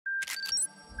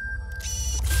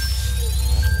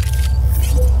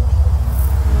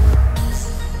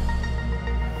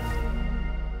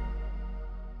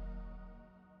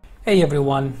Hey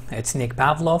everyone, it's Nick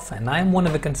Pavlov and I'm one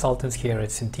of the consultants here at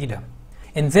Syntida.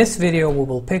 In this video we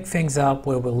will pick things up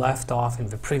where we left off in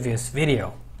the previous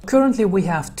video. Currently we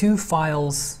have two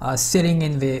files sitting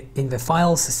in the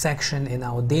files section in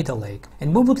our data lake,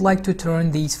 and we would like to turn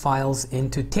these files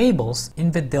into tables in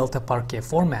the Delta Parquet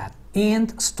format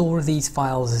and store these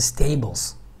files as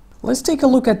tables. Let's take a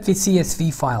look at the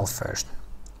CSV file first.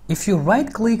 If you right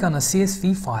click on a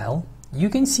CSV file, you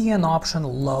can see an option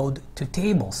Load to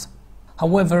Tables.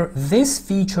 However, this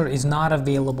feature is not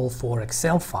available for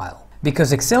Excel file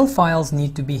because Excel files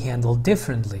need to be handled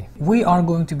differently. We are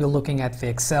going to be looking at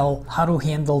how to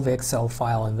handle the Excel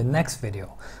file in the next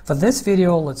video. For this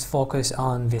video, let's focus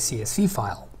on the CSV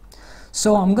file.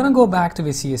 So I'm going to go back to the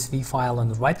CSV file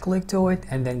and right click to it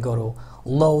and then go to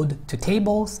Load to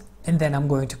Tables, and then I'm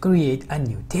going to create a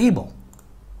new table.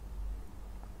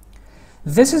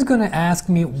 This is going to ask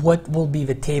me what will be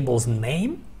the table's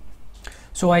name.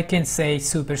 So I can say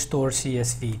Superstore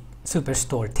CSV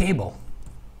Superstore table.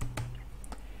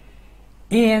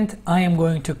 And I am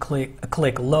going to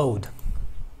click Load.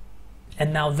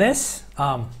 And now this,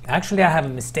 actually I have a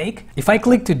mistake. If I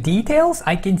click to details,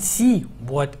 I can see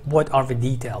what are the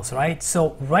details, right?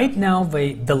 So right now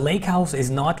the Lakehouse is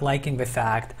not liking the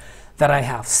fact that I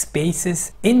have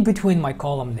spaces in between my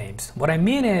column names. What I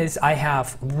mean is I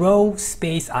have row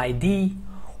space ID,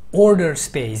 order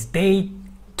space date.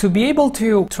 To be able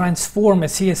to transform a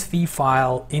CSV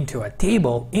file into a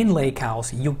table in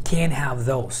Lakehouse, you can't have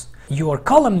those. Your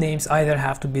column names either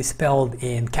have to be spelled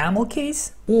in camel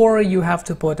case or you have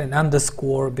to put an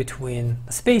underscore between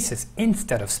spaces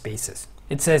instead of spaces.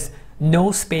 It says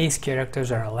no space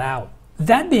characters are allowed.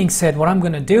 That being said, what I'm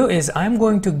going to do is I'm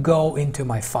going to go into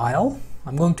my file.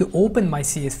 I'm going to open my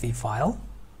CSV file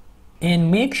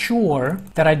and make sure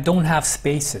that I don't have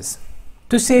spaces.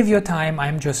 To save your time,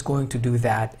 I'm just going to do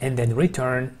that and then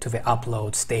return to the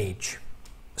upload stage.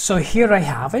 So here I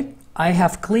have it. I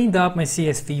have cleaned up my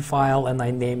CSV file and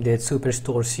I named it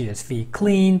Superstore CSV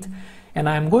Cleaned. And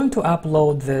I'm going to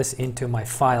upload this into my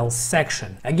files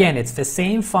section. Again, it's the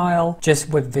same file, just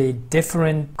with the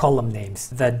different column names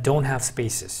that don't have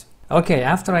spaces. Okay,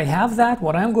 after I have that,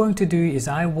 what I'm going to do is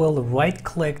I will right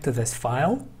click to this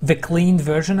file, the cleaned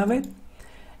version of it,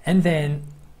 and then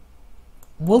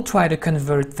we'll try to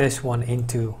convert this one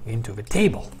into the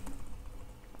table.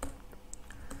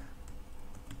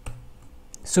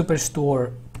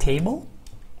 Superstore table,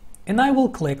 and I will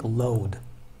click Load.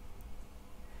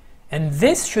 And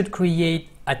this should create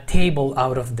a table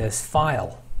out of this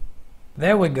file.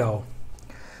 There we go.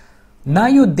 Now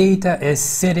your data is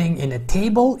sitting in a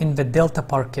table in the Delta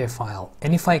Parquet file.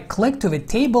 And if I click to the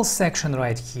table section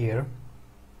right here,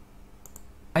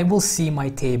 I will see my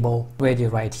table ready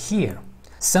right here.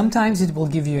 Sometimes it will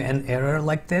give you an error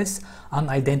like this,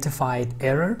 unidentified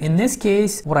error. In this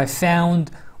case, what I found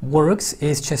works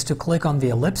is just to click on the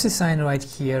ellipsis sign right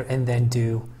here and then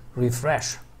do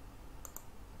refresh.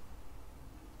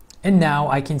 And now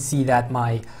I can see that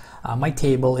my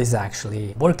table is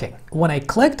actually working. When I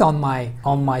clicked on my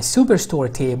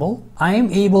Superstore table, I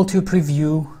am able to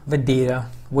preview the data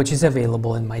which is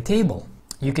available in my table.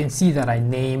 You can see that I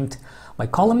named my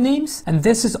column names, and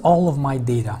this is all of my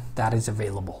data that is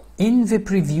available. In the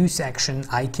preview section,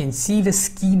 I can see the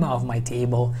schema of my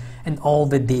table and all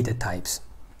the data types.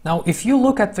 Now, if you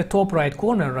look at the top right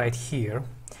corner right here,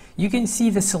 you can see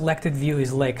the selected view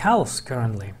is LakeHouse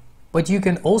currently. But you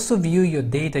can also view your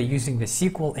data using the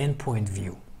SQL Endpoint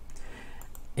view.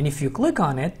 And if you click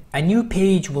on it, a new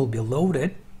page will be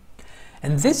loaded.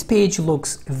 And this page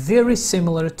looks very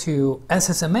similar to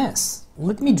SSMS.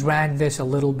 Let me drag this a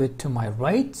little bit to my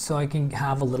right so I can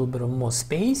have a little bit of more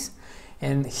space.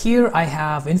 And here I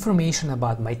have information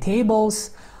about my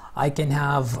tables. I can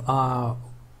have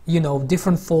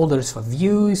different folders for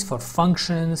views, for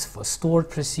functions, for stored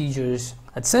procedures,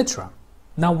 etc.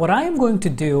 Now what I am going to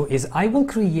do is I will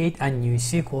create a new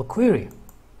SQL query.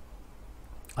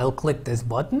 I'll click this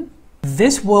button.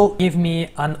 This will give me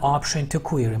an option to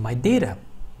query my data.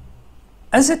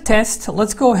 As a test,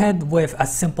 let's go ahead with a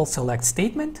simple select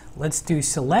statement. Let's do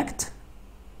select,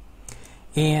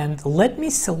 and let me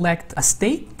select a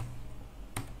state,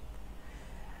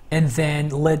 and then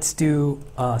let's do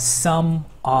sum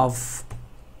of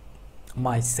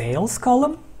my sales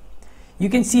column. You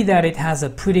can see that it has a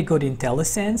pretty good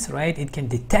IntelliSense, right? It can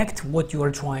detect what you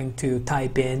are trying to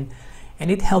type in, and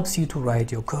it helps you to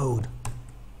write your code.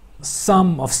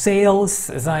 Sum of sales,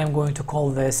 as I am going to call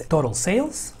this, total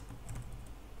sales,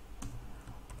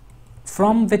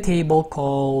 from the table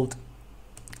called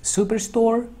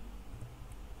Superstore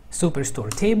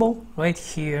table right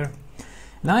here.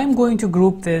 Now I'm going to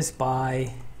group this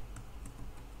by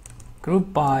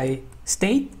group by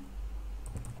state,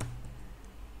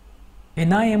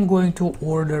 and I am going to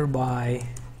order by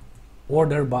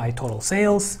total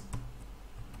sales,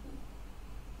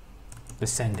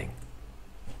 descending.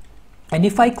 And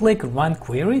if I click run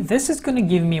query, this is going to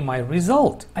give me my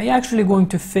result. I actually going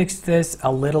to fix this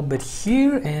a little bit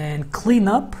here and clean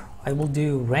up. I will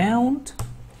do round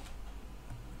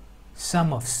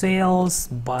sum of sales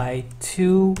by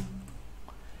 2,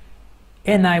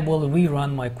 and I will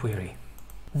rerun my query.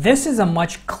 This is a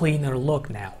much cleaner look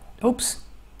now. Oops,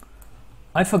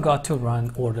 I forgot to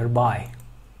run order by.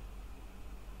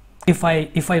 If I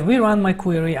rerun my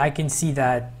query, I can see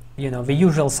that, you know, the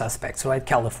usual suspects, right?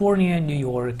 California, New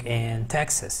York, and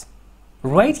Texas.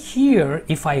 Right here,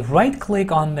 if I right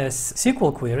click on this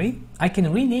SQL query, I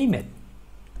can rename it.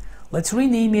 Let's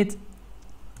rename it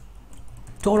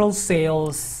total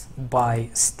sales by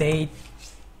state,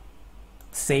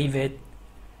 save it.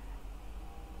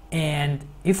 And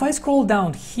if I scroll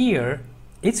down here,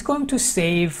 it's going to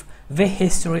save the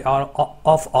history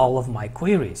of all of my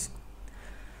queries.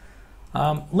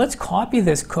 Let's copy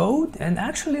this code and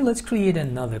actually let's create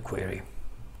another query.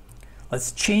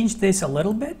 Let's change this a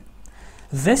little bit.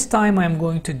 This time I'm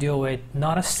going to do it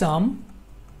not a sum,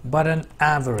 but an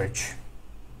average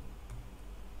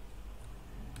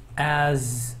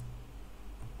as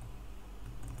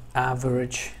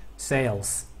average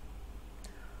sales.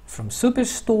 From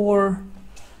Superstore,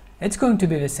 it's going to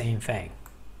be the same thing.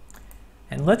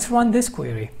 And let's run this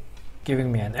query,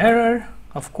 giving me an error,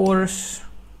 of course.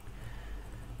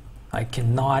 I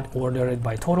cannot order it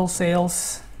by total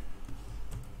sales.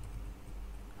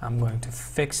 I'm going to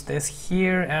fix this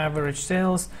here, average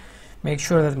sales, make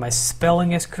sure that my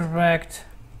spelling is correct,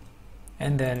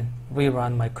 and then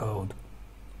rerun my code.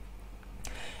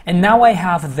 And now I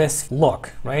have this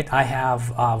look, right? I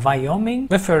have Wyoming,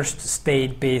 the first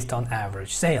state based on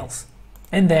average sales.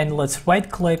 And then let's right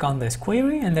click on this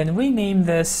query and then rename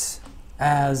this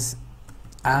as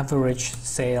average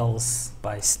sales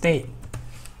by state.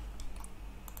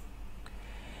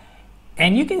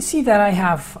 And you can see that I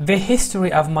have the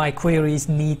history of my queries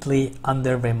neatly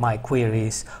under the My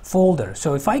Queries folder.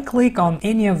 So if I click on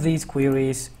any of these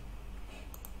queries,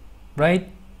 right,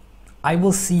 I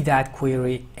will see that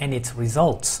query and its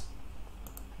results.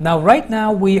 Now, right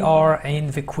now we are in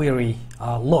the query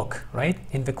look, right,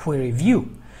 in the query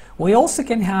view. We also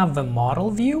can have the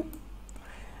model view.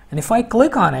 And if I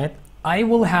click on it, I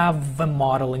will have the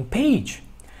modeling page.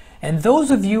 And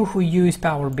those of you who use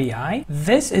Power BI,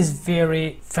 this is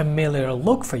very familiar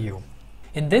look for you.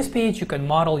 In this page, you can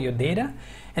model your data,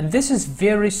 and this is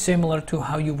very similar to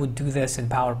how you would do this in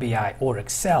Power BI or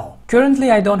Excel. Currently,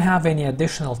 I don't have any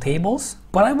additional tables,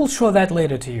 but I will show that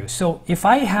later to you. So if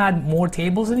I had more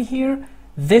tables in here,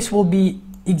 this will be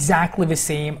exactly the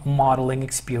same modeling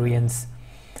experience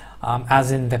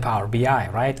as in the Power BI,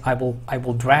 right? I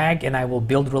will drag and I will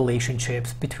build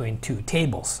relationships between two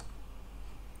tables.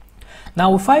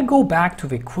 Now, if I go back to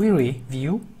the query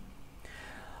view,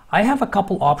 I have a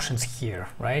couple options here,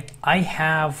 right?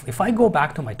 If I go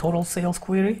back to my total sales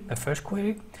query, the first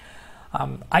query,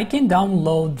 I can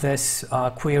download this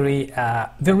query,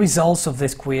 the results of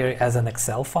this query as an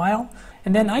Excel file,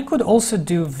 and then I could also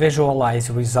do visualize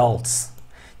results.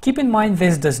 Keep in mind,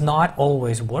 this does not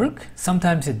always work.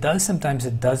 Sometimes it does, sometimes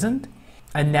it doesn't.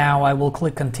 And now I will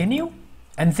click continue.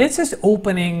 And this is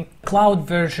opening cloud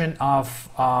version of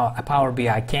a Power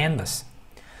BI canvas.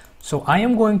 So I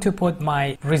am going to put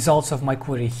my results of my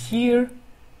query here.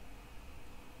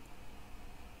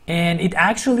 And it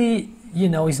actually,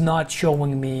 is not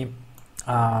showing me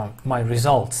my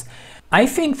results. I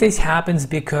think this happens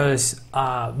because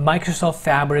Microsoft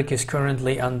Fabric is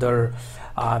currently under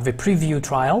the preview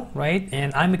trial, right?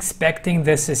 And I'm expecting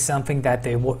this is something that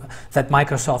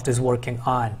Microsoft is working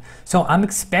on. So I'm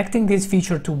expecting this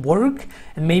feature to work,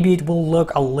 and maybe it will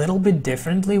look a little bit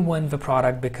differently when the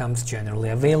product becomes generally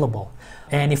available.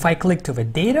 And if I click to the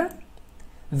data,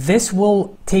 this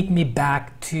will take me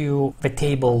back to the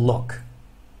table look.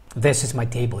 This is my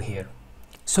table here.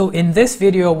 So in this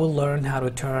video, we'll learn how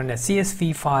to turn a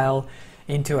CSV file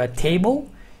into a table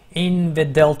in the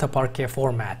Delta Parquet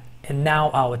format. And now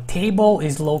our table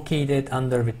is located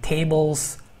under the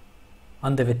tables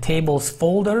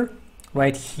folder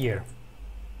right here.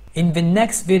 In the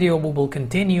next video, we will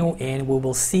continue and we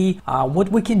will see what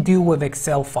we can do with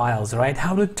Excel files, right?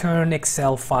 How to turn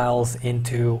Excel files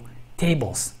into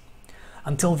tables.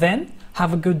 Until then,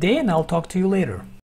 have a good day and I'll talk to you later.